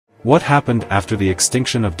What happened after the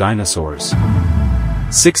extinction of dinosaurs?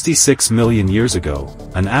 66 million years ago,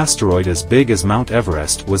 an asteroid as big as Mount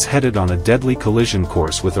Everest was headed on a deadly collision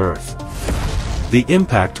course with Earth. The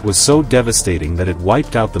impact was so devastating that it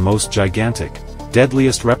wiped out the most gigantic,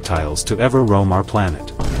 deadliest reptiles to ever roam our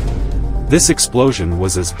planet. This explosion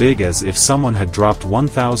was as big as if someone had dropped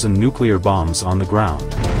 1,000 nuclear bombs on the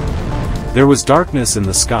ground. There was darkness in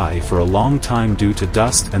the sky for a long time due to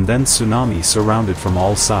dust, and then tsunami surrounded from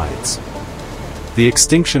all sides. The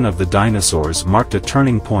extinction of the dinosaurs marked a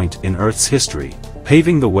turning point in Earth's history,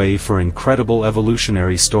 paving the way for incredible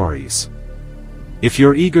evolutionary stories. If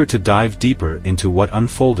you're eager to dive deeper into what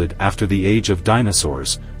unfolded after the age of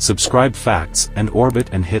dinosaurs, subscribe Facts and Orbit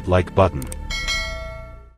and hit like button.